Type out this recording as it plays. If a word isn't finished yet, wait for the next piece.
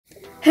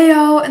Hey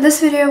y'all, in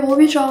this video we'll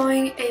be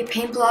drawing a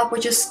paint blob,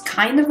 which is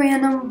kind of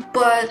random,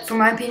 but for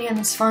my opinion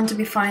it's fun to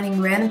be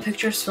finding random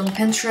pictures from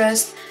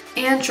Pinterest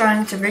and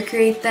trying to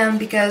recreate them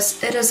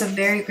because it is a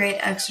very great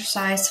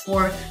exercise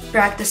for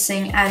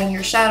practicing adding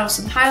your shadows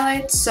and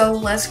highlights, so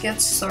let's get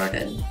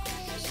started.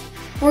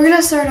 We're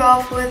gonna start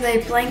off with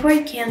a blank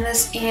white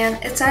canvas,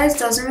 and its size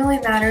doesn't really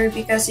matter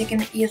because you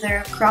can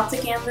either crop the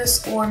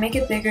canvas or make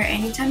it bigger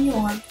anytime you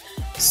want.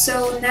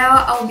 So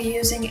now I'll be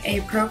using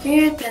a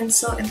Procreate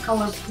pencil in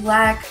color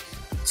black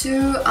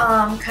to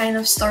kind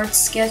of start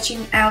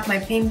sketching out my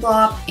paint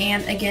blob.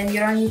 And again, you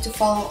don't need to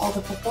follow all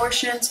the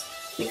proportions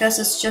because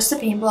it's just a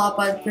paint blob,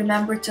 but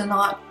remember to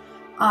not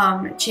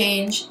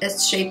change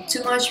its shape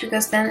too much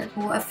because then it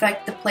will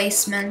affect the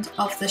placement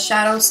of the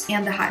shadows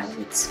and the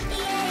highlights.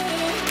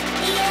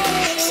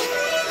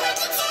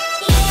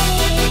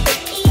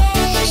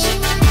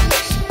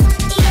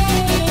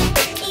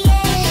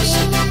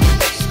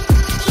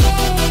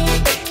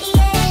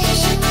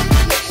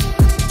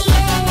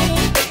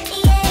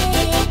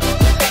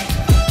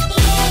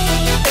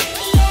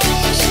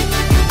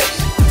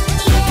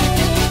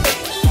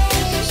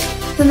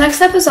 The next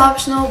step is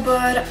optional,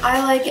 but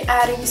I like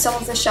adding some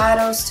of the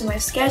shadows to my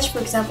sketch. For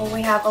example,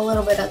 we have a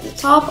little bit at the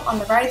top, on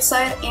the right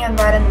side, and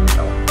right in the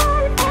middle.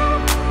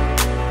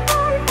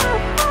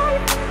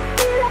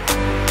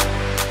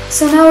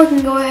 So now we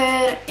can go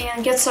ahead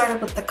and get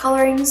started with the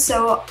coloring.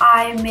 So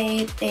I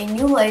made a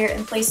new layer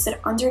and placed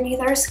it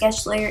underneath our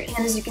sketch layer,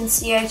 and as you can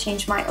see, I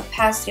changed my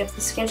opacity of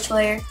the sketch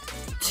layer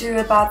to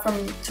about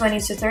from 20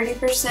 to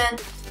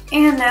 30%.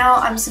 And now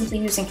I'm simply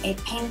using a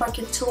paint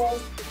bucket tool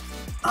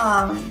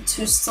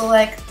to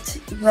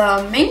select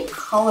the main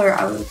color,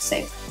 I would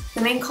say,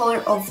 the main color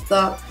of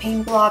the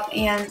paint blob,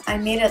 and I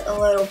made it a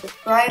little bit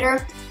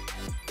brighter.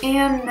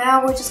 And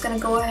now we're just gonna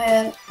go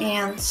ahead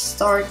and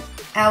start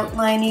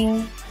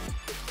outlining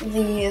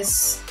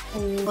these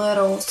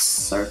little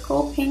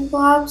circle paint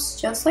blobs,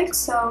 just like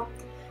so.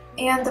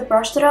 And the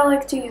brush that I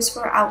like to use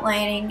for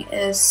outlining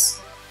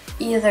is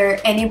either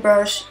any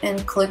brush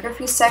in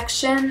calligraphy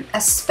section,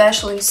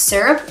 especially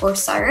syrup or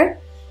syrup.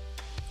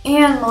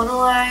 And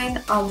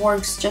monoline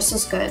works just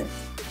as good.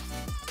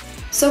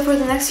 So for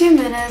the next few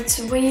minutes,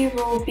 we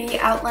will be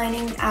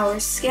outlining our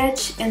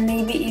sketch and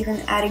maybe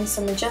even adding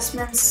some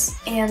adjustments,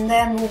 and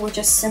then we will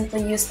just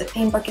simply use the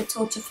paint bucket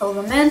tool to fill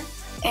them in,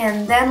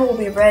 and then we'll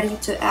be ready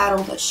to add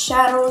all the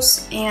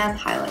shadows and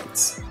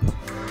highlights.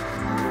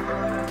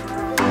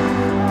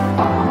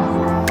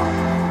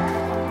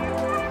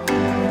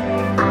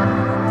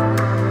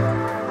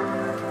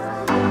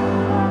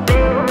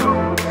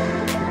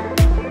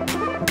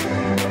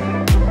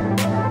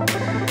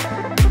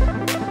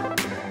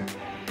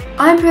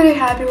 I'm pretty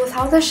happy with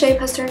how the shape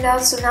has turned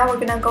out, so now we're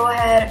gonna go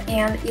ahead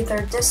and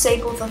either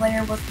disable the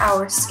layer with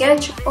our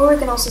sketch, or we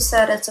can also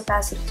set its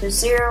opacity to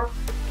 0.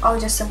 I'll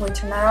just simply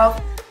turn that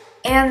off.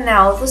 And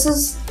now, this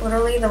is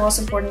literally the most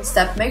important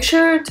step. Make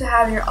sure to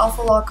have your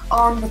alpha lock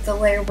on with the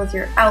layer with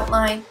your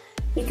outline,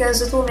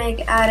 because it will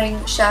make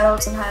adding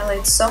shadows and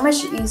highlights so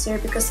much easier,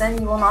 because then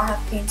you will not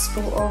have paint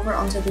spool over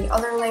onto the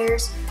other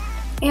layers.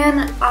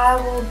 And I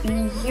will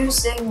be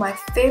using my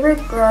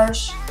favorite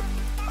brush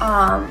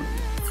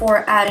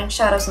for adding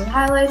shadows and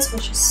highlights,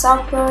 which is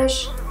soft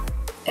brush,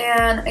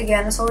 and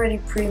again, it's already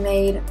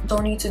pre-made,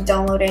 don't need to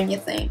download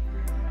anything.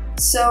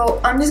 So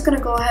I'm just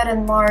gonna go ahead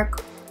and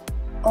mark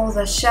all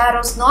the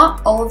shadows,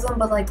 not all of them,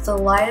 but like the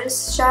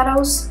lightest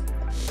shadows,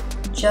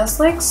 just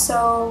like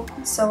so.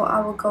 So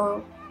I will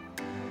go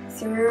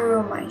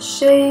through my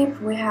shape.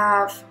 We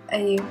have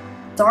a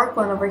dark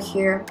one over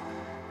here,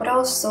 but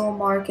I'll still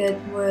mark it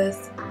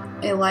with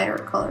a lighter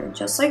color,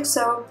 just like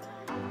so.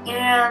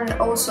 And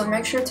also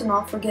make sure to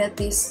not forget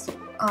these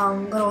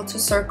little two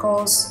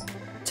circles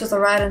to the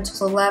right and to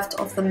the left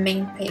of the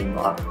main paint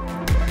blob.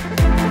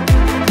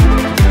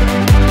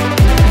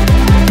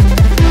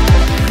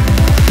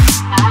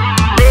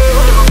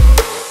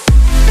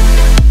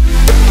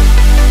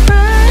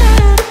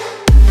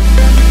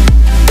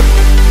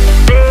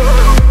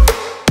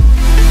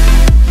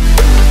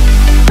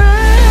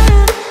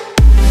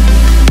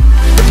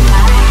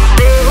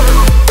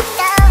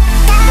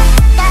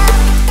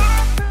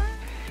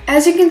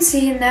 As you can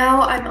see,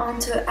 now I'm on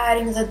to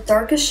adding the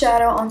darkest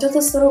shadow onto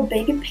this little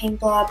baby paint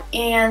blob,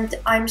 and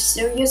I'm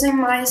still using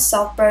my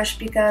soft brush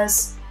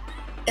because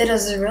it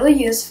is really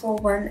useful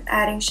when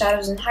adding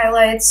shadows and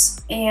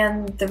highlights.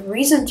 And the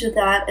reason to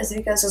that is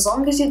because as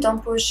long as you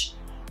don't push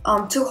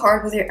too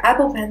hard with your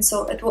Apple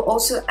Pencil, it will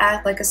also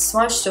act like a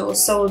smudge tool.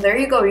 So there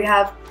you go, you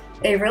have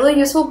a really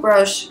useful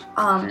brush,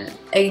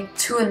 a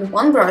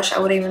 2-in-1 brush I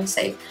would even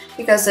say,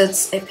 because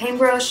it's a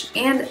paintbrush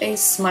and a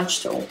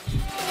smudge tool.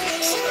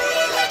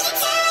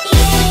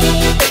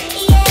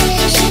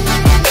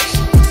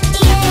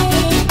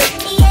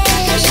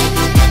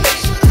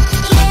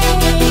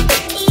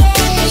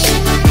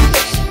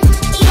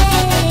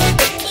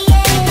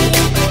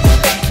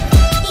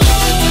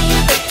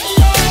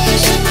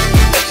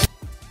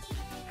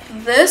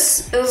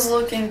 This is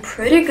looking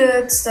pretty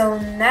good, so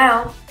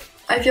now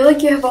I feel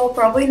like you have all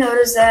probably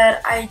noticed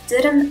that I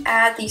didn't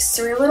add these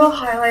 3 little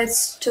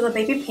highlights to the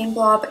baby paint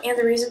blob, and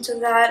the reason to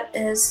that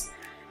is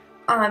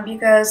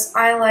because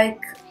I like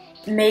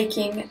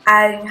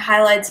adding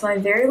highlights my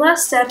very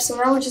last step. So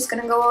now we're just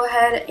gonna go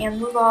ahead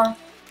and move on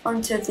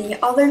onto the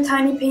other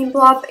tiny paint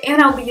blob, and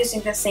I'll be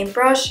using the same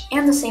brush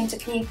and the same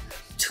technique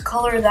to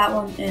color that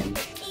one in.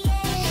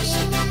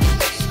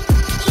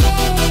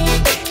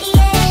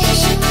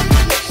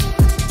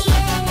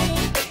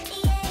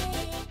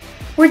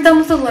 We're done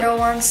with the little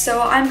ones,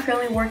 so I'm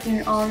currently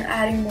working on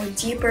adding more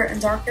deeper and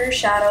darker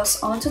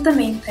shadows onto the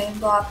main paint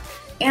blob,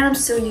 and I'm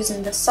still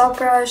using the soft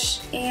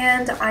brush,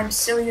 and I'm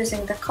still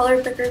using the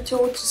color picker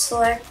tool to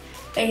select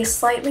a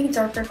slightly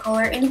darker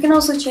color. And you can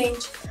also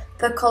change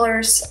the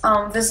color's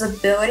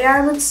visibility,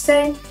 I would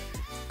say,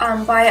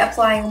 by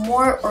applying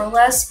more or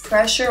less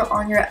pressure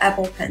on your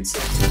Apple Pencil.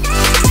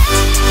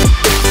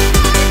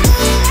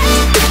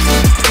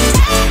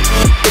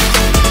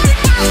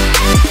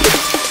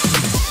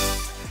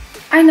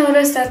 I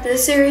noticed that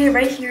this area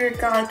right here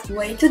got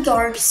way too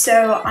dark,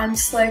 so I'm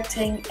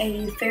selecting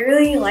a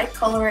fairly light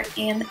color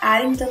and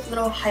adding that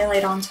little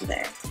highlight onto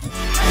there.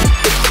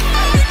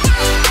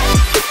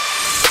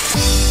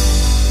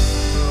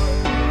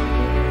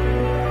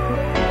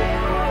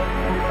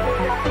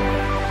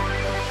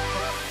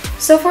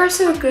 So far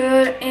so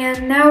good,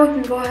 and now we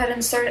can go ahead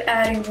and start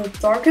adding the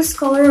darkest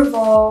color of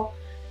all.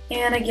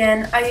 And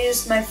again, I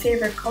used my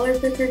favorite color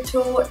picker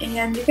tool,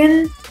 and you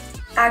can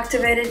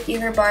activate it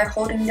either by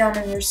holding down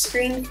on your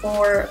screen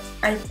for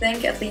I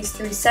think at least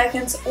 3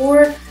 seconds,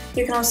 or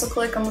you can also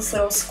click on this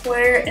little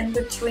square in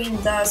between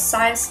the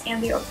size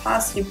and the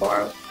opacity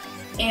bar.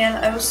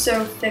 And I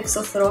also fixed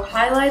this little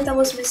highlight that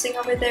was missing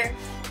over there.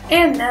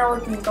 And now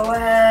we can go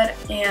ahead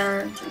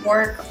and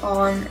work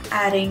on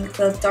adding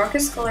the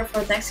darkest color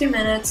for the next few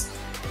minutes,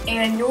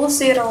 and you will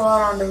see it a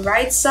lot on the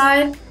right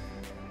side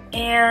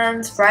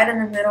and right in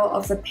the middle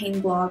of the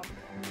paint blob.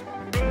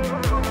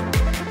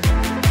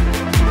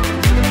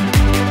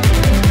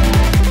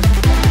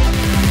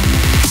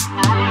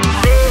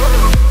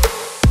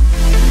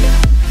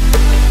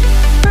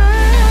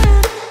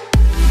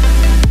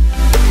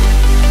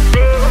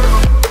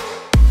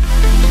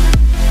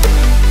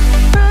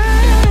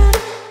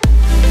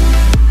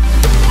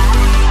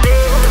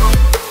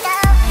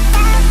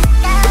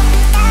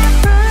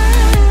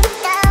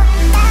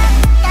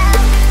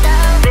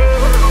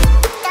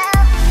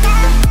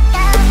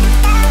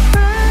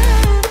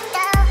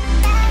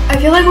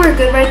 I feel like we're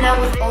good right now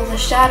with all the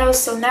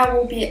shadows, so now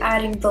we'll be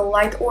adding the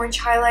light orange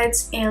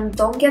highlights, and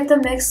don't get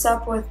them mixed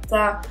up with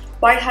the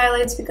white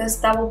highlights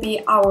because that will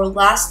be our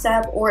last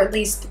step, or at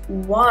least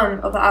one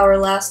of our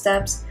last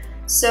steps.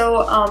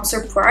 So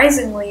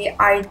surprisingly,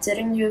 I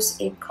didn't use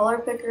a color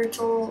picker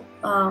tool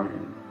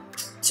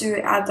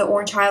to add the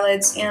orange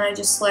highlights, and I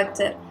just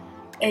selected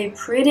a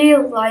pretty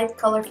light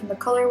color from the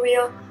color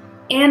wheel,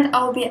 and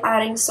I'll be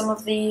adding some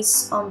of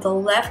these on the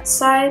left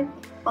side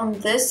on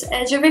this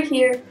edge over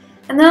here.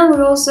 And then we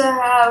also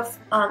have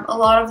a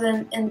lot of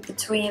them in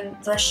between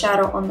the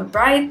shadow on the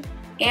right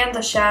and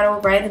the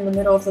shadow right in the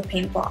middle of the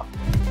paint blob.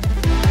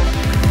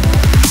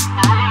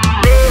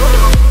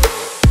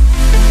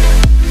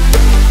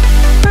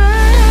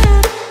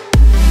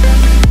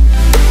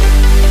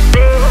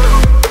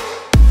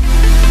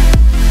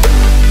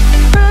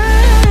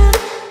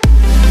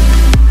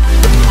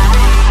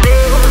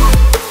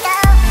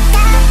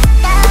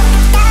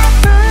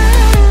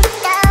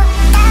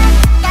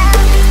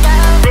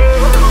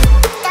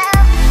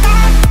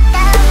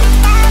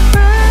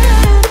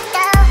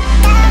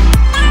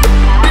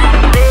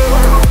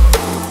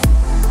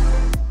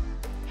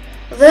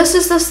 This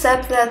is the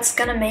step that's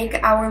gonna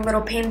make our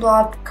little paint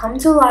blob come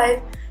to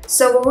life.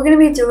 So what we're gonna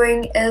be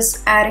doing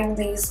is adding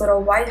these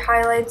little white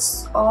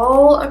highlights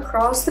all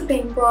across the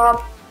paint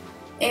blob.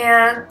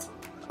 And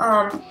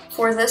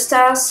for this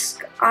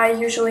task, I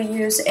usually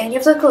use any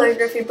of the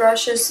calligraphy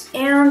brushes,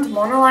 and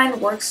monoline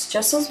works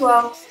just as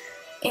well.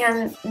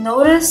 And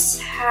notice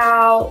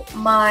how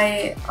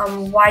my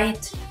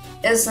white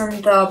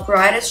isn't the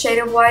brightest shade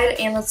of white,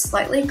 and it's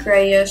slightly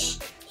grayish.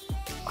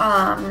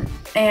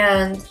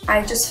 And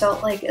I just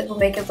felt like it will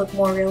make it look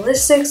more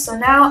realistic. So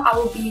now I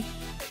will be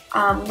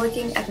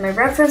looking at my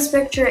reference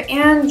picture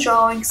and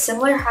drawing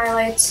similar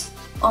highlights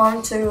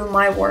onto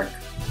my work.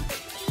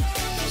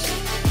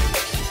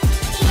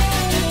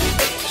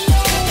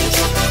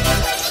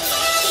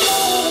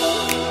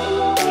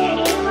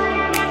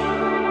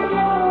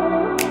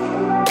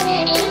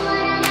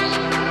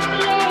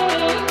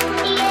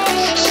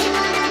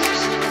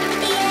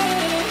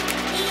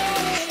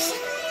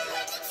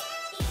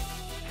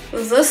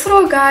 This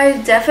little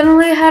guy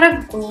definitely had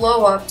a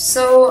glow up,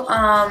 so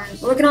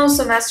we can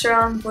also mess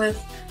around with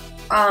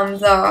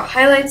the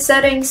highlight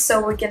settings,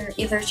 so we can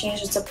either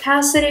change its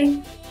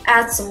opacity,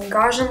 add some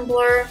Gaussian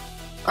blur.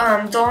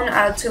 Don't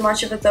add too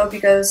much of it though,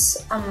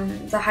 because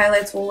the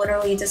highlights will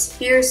literally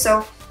disappear,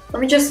 so let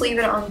me just leave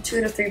it on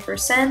 2 to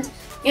 3%.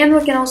 And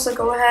we can also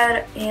go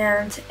ahead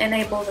and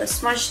enable the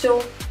smudge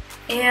tool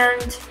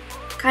and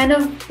kind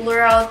of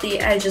blur out the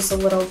edges a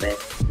little bit.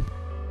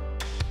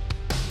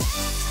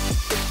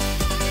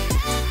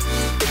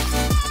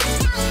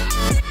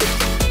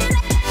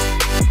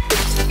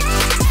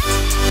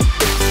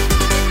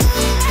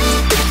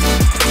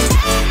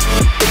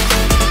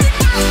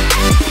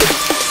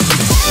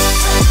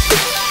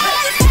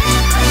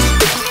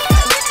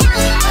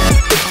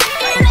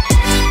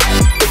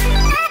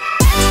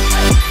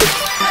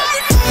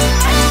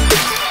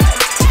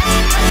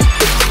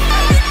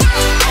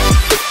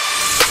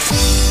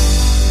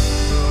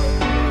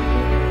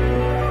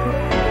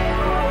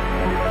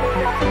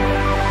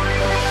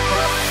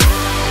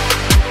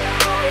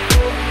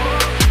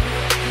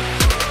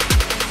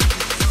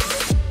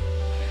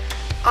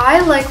 I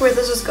like where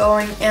this is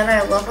going and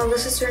I love how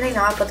this is turning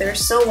out, but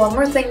there's still one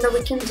more thing that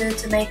we can do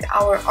to make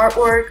our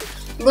artwork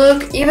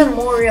look even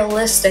more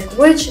realistic,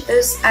 which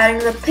is adding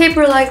the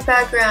paper-like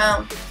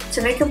background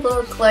to make it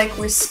look like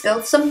we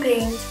spilled some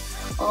paint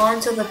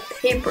onto the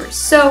paper.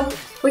 So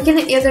we can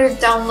either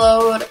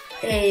download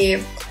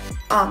a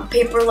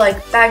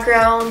paper-like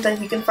background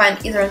that you can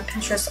find either on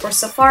Pinterest or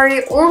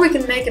Safari, or we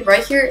can make it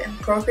right here in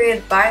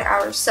Procreate by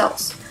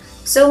ourselves.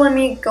 So let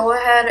me go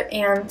ahead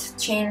and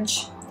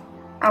change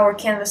our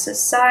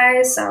canvas's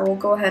size. I will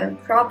go ahead and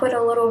crop it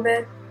a little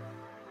bit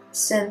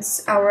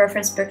since our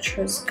reference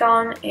picture is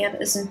gone and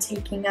isn't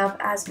taking up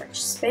as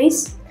much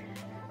space.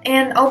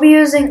 And I'll be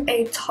using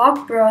a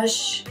top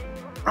brush,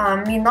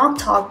 not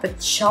top, but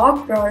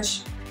chalk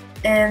brush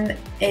in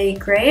a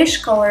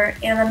grayish color,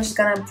 and I'm just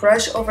gonna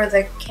brush over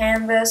the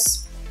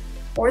canvas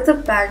or the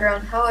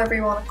background, however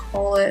you want to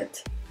call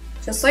it,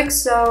 just like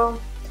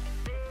so.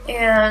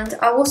 And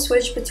I will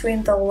switch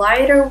between the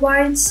lighter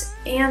whites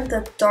and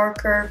the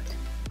darker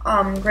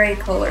gray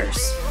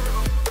colors.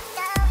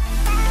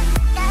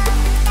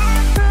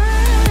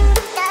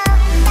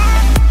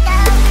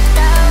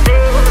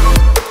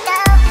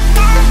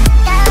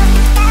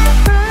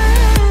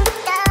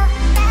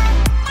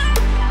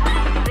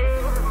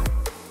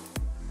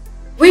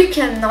 We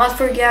cannot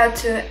forget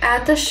to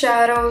add the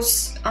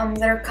shadows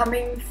that are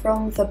coming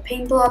from the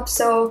paint-blob,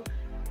 so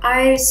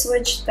I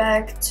switched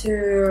back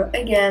to,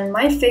 again,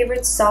 my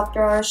favorite soft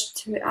brush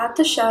to add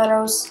the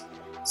shadows.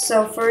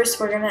 So first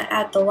we're gonna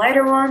add the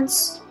lighter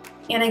ones,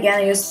 and again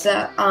I use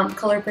the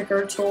color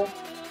picker tool,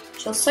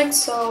 just like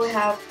so. We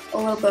have a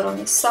little bit on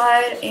the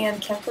side,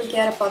 and can't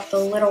forget about the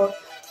little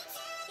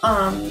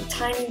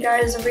tiny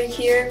guys over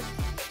here.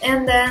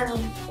 And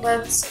then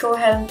let's go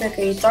ahead and pick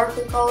a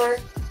darker color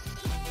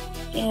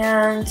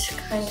and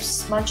kind of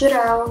smudge it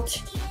out,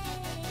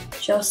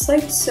 just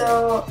like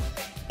so.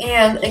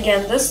 And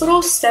again, this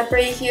little step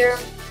right here,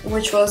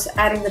 which was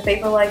adding the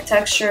paper-like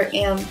texture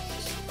and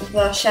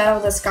the shadow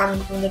that's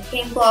coming from the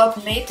paint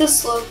blob, made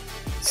this look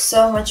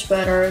so much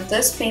better.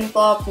 This paint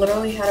blob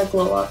literally had a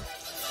glow up.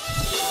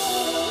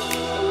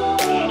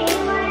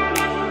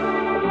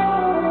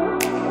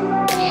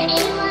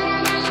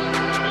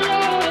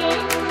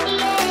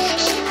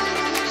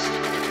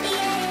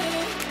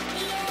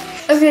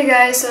 Okay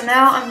guys, so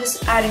now I'm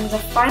just adding the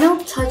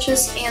final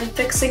touches and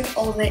fixing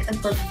all the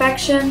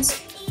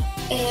imperfections.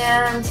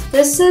 And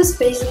this is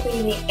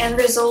basically the end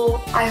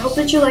result. I hope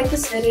that you liked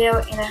this video,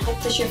 and I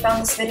hope that you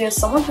found this video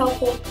somewhat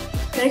helpful.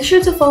 Make sure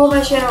to follow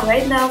my channel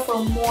right now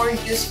for more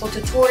useful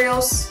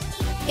tutorials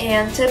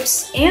and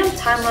tips and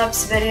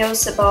time-lapse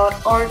videos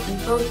about art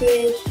and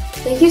Procreate.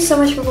 Thank you so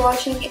much for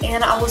watching,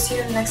 and I will see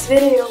you in the next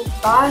video.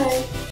 Bye!